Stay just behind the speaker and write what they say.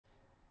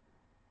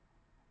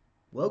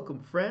Welcome,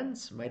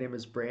 friends. My name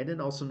is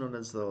Brandon, also known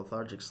as the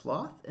Lethargic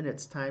Sloth, and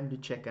it's time to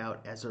check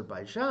out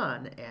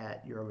Azerbaijan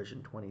at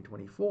Eurovision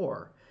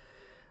 2024.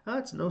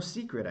 It's no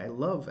secret. I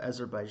love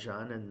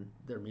Azerbaijan and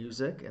their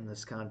music and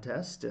this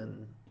contest,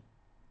 and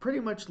pretty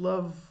much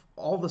love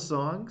all the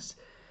songs.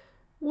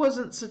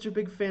 Wasn't such a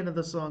big fan of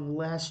the song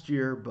last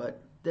year,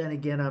 but then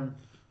again, I'm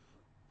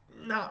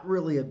not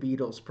really a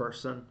Beatles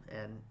person,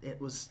 and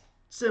it was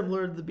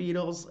similar to the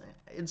Beatles,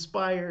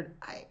 inspired.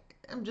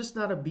 I'm just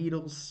not a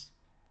Beatles.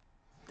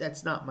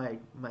 That's not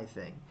my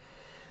thing.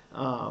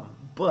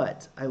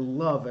 But I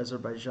love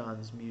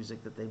Azerbaijan's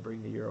music that they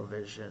bring to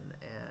Eurovision,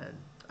 and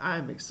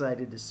I'm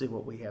excited to see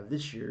what we have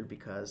this year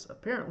because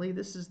apparently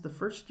this is the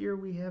first year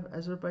we have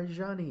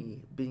Azerbaijani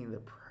being the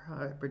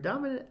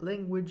predominant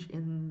language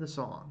in the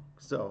song.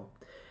 So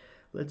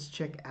let's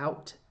check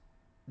out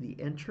the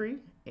entry,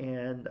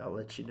 and I'll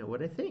let you know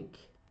what I think.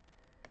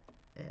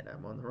 And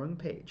I'm on the wrong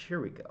page.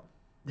 Here we go.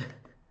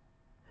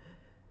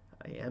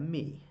 I am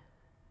me,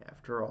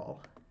 after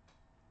all.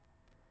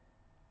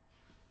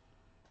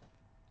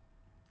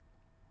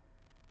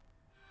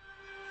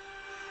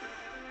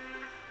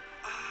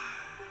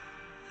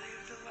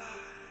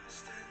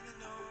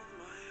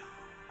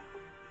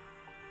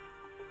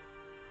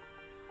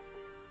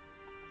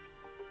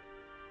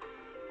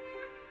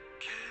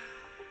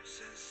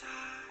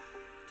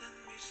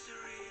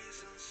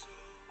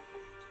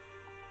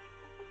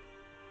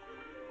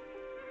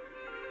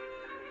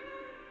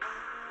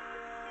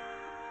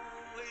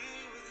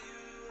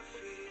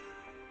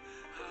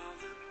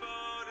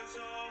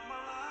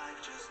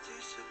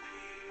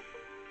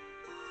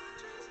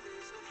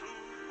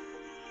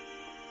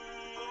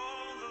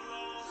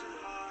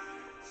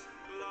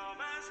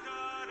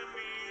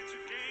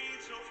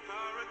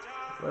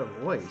 What a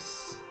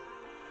voice.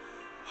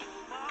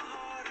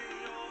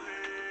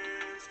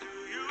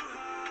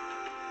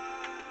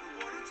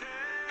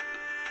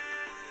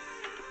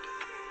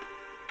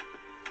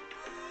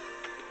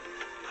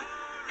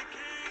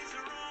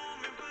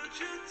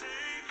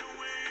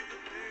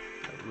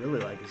 I really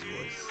like his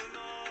voice.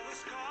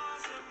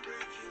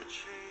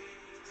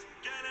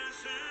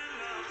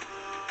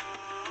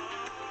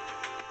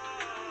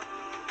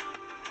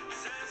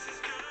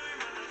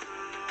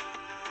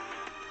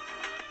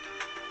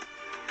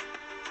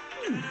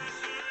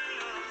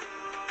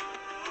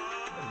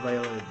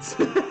 Violins.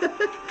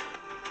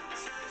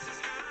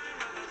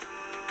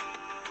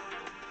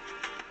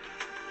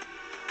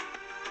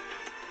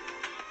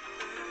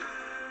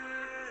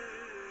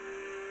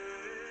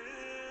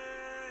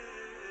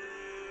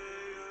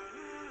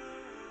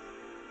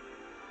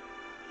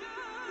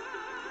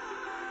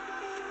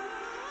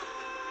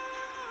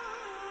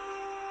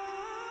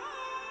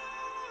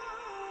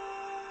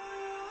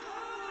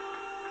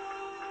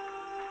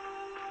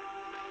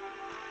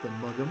 The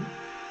Mugham.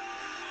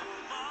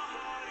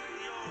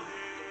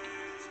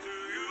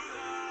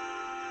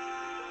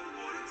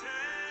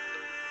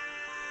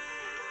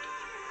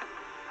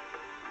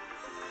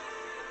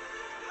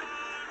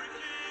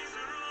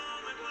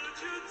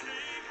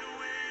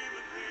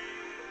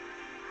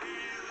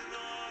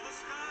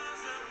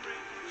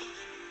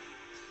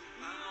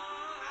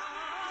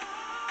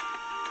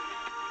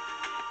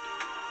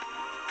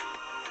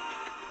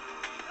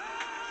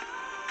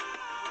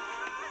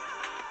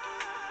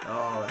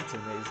 Oh, that's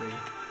amazing.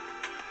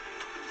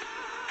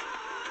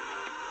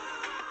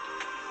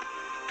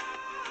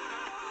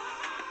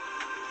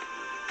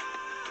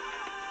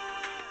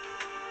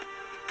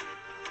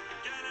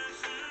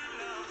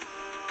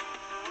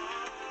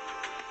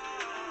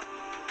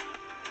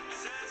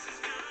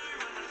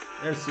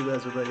 There's two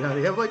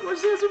Azerbaijani. I'm like,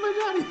 where's the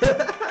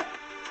Azerbaijani?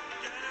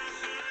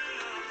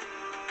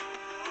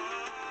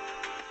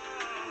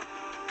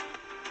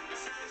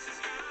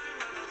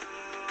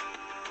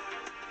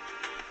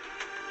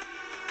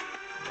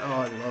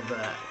 Oh, I love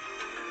that.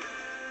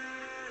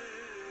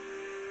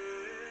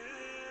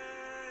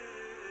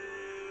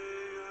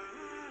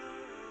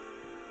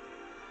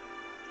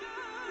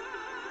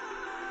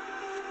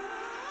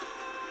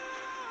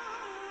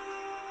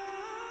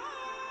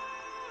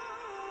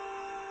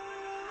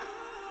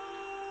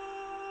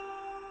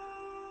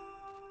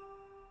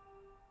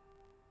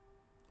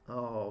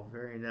 Oh,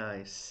 very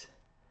nice.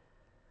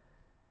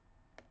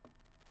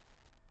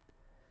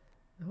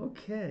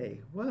 Okay,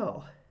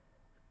 well,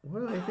 what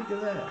do I think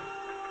of that?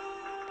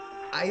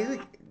 I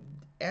think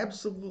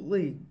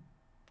absolutely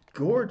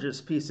gorgeous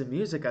piece of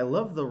music. I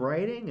love the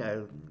writing.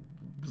 I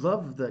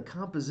love the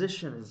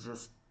composition. It's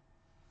just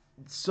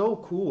so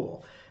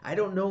cool. I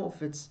don't know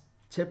if it's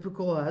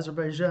typical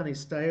Azerbaijani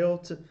style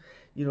to,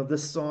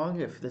 this song,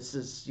 if this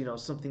is,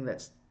 something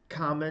that's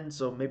common,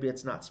 so maybe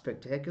it's not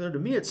spectacular. To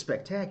me, it's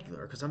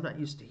spectacular because I'm not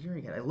used to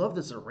hearing it. I love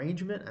this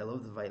arrangement. I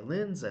love the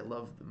violins. I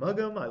love the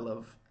mugham. I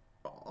love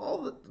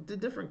all the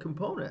different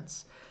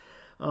components.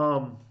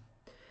 Um,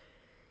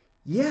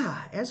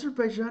 yeah,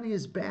 Azerbaijani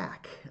is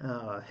back.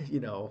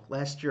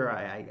 Last year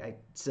I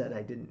said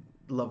I didn't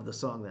love the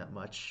song that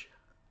much.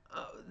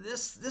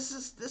 This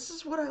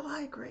is what I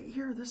like right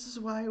here. This is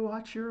why I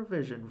watch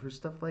Eurovision for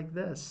stuff like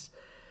this.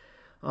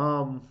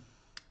 Um,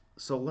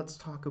 So let's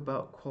talk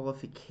about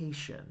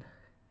qualification.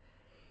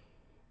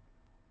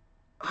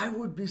 I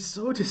would be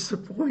so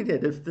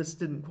disappointed if this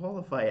didn't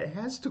qualify. It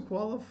has to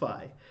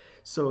qualify.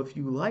 So if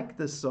you like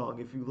this song,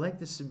 if you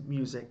like this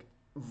music,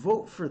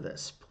 vote for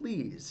this.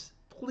 Please,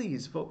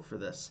 please vote for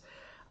this.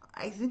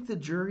 I think the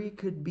jury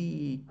could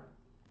be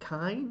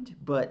kind,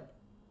 but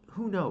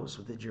who knows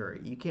with the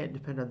jury? You can't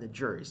depend on the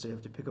jury, so you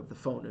have to pick up the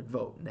phone and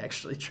vote and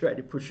actually try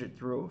to push it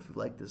through if you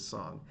like this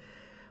song.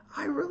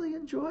 I really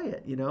enjoy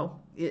it, you know.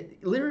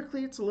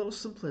 Lyrically, it's a little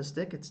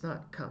simplistic. It's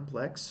not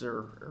complex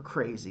or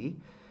crazy,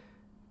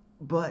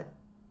 but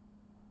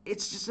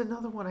it's just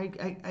another one.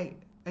 I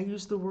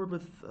use the word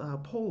with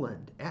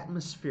Poland,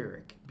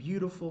 atmospheric,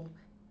 beautiful,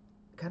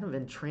 kind of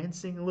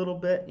entrancing a little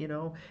bit. You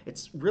know,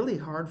 it's really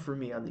hard for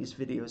me on these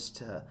videos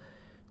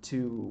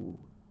to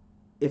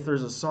if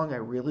there's a song I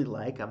really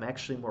like, I'm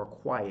actually more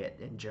quiet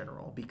in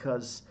general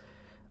because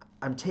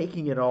I'm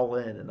taking it all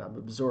in and I'm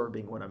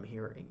absorbing what I'm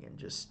hearing and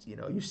just, you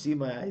know, you see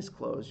my eyes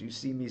closed, you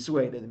see me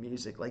sway to the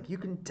music. Like you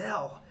can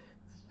tell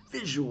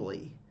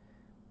visually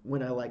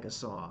when I like a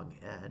song.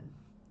 And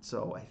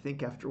so I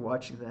think after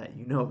watching that,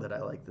 you know that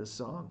I like this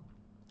song.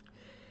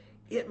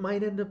 It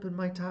might end up in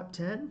my top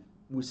 10.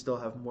 We still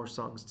have more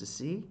songs to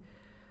see.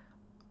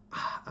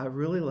 I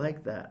really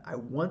like that. I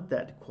want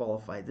that to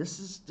qualify.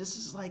 This is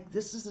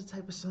the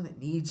type of song that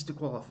needs to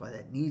qualify,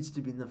 that needs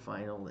to be in the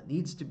final, that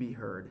needs to be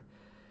heard.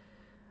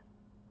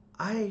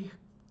 I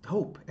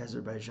hope,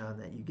 Azerbaijan,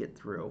 that you get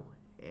through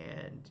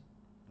and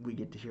we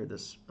get to hear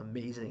this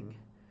amazing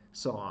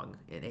song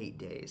in 8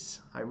 days.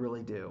 I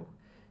really do,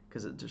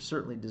 because it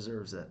certainly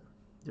deserves it.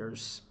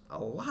 There's a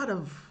lot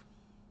of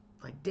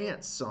like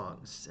dance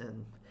songs,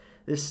 and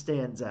this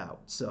stands out.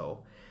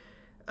 So,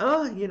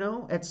 you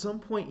know, at some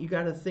point you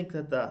got to think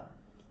that the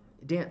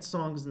dance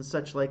songs and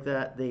such like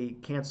that they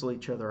cancel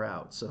each other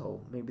out. So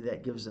maybe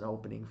that gives an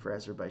opening for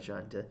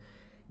Azerbaijan to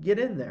get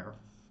in there.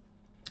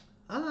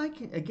 I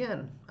can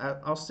again.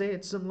 I'll say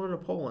it's similar to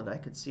Poland. I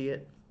could see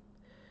it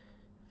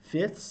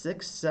fifth,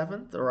 sixth,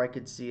 seventh, or I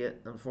could see it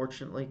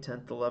unfortunately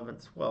 10th,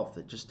 11th, 12th.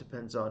 It just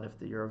depends on if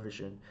the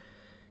Eurovision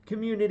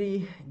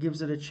community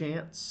gives it a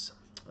chance.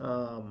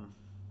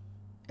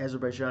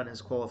 Azerbaijan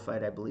has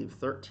qualified, I believe,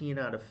 13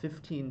 out of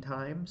 15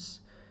 times.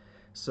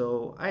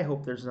 So I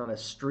hope there's not a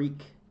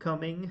streak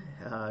coming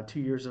 2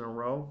 years in a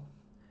row.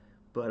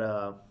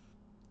 But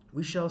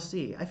we shall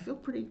see. I feel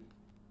pretty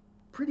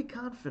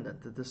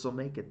confident that this will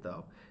make it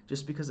though,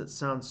 just because it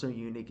sounds so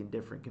unique and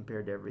different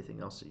compared to everything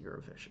else at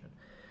Eurovision.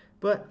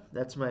 But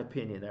that's my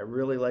opinion. I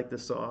really like the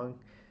song,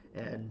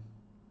 and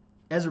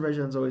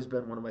Azerbaijan's always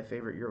been one of my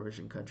favorite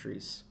Eurovision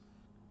countries,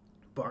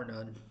 bar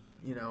none.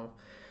 You know,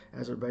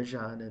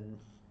 Azerbaijan and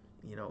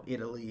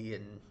Italy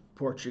and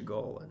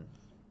Portugal and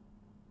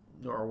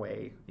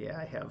Norway.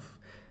 Yeah,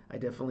 I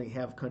definitely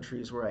have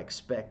countries where I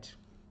expect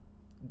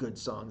good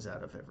songs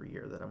out of every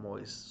year that I'm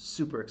always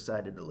super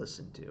excited to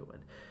listen to.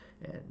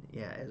 And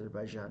yeah,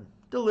 Azerbaijan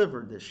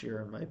delivered this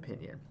year, in my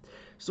opinion.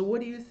 So,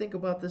 what do you think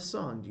about this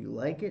song? Do you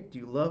like it? Do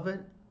you love it?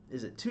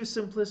 Is it too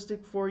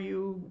simplistic for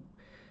you?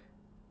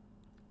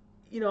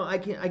 You know, I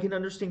can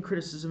understand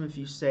criticism if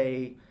you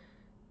say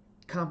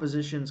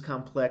composition's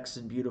complex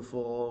and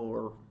beautiful,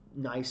 or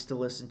nice to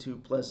listen to,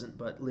 pleasant,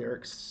 but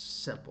lyrics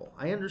simple.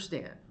 I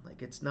understand.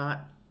 Like it's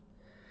not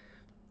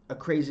a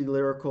crazy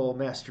lyrical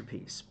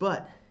masterpiece,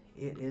 but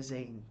it is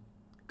a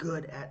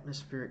good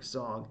atmospheric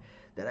song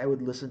that I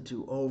would listen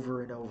to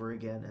over and over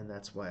again, and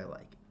that's why I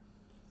like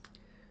it.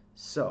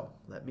 So,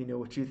 let me know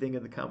what you think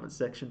in the comment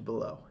section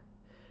below.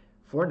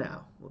 For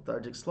now,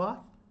 Lethargic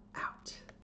Sloth, out.